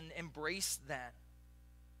places and embrace that.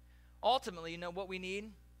 Ultimately, you know what we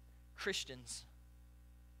need? Christians.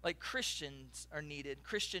 Like Christians are needed,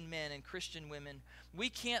 Christian men and Christian women. We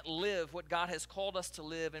can't live what God has called us to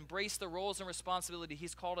live, embrace the roles and responsibility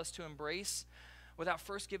he's called us to embrace, without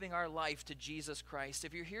first giving our life to Jesus Christ.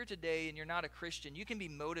 If you're here today and you're not a Christian, you can be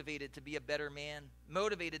motivated to be a better man,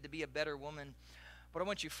 motivated to be a better woman, but I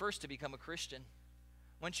want you first to become a Christian.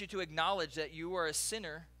 I want you to acknowledge that you are a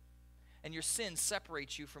sinner and your sin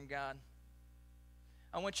separates you from God.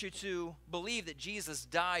 I want you to believe that Jesus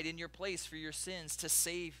died in your place for your sins to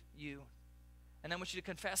save you. And I want you to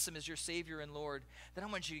confess him as your Savior and Lord. Then I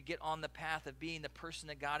want you to get on the path of being the person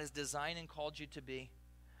that God has designed and called you to be.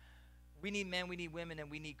 We need men, we need women,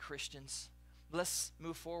 and we need Christians. Let's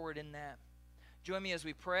move forward in that. Join me as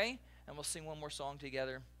we pray, and we'll sing one more song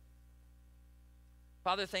together.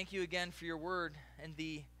 Father, thank you again for your word and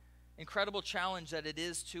the incredible challenge that it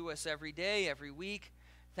is to us every day, every week.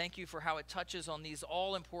 Thank you for how it touches on these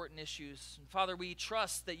all-important issues. And Father, we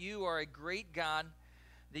trust that you are a great God,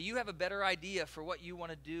 that you have a better idea for what you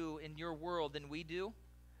want to do in your world than we do.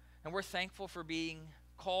 And we're thankful for being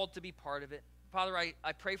called to be part of it. Father,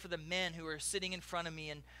 I pray for the men who are sitting in front of me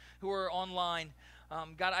and who are online.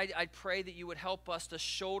 God, I pray that you would help us to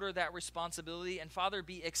shoulder that responsibility and, Father,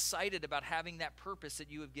 be excited about having that purpose that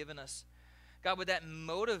you have given us. God, would that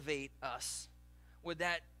motivate us? Would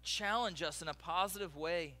that challenge us in a positive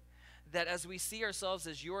way? That as we see ourselves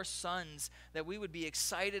as your sons, that we would be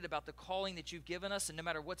excited about the calling that you've given us, and no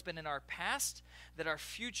matter what's been in our past, that our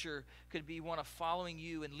future could be one of following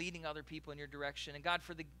you and leading other people in your direction. And God,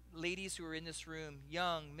 for the ladies who are in this room,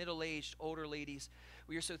 young, middle-aged, older ladies,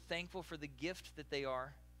 we are so thankful for the gift that they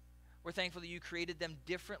are. We're thankful that you created them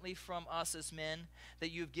differently from us as men,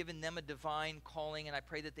 that you have given them a divine calling, and I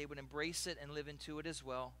pray that they would embrace it and live into it as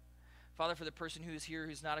well. Father, for the person who is here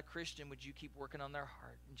who's not a Christian, would you keep working on their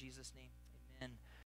heart? In Jesus' name, amen.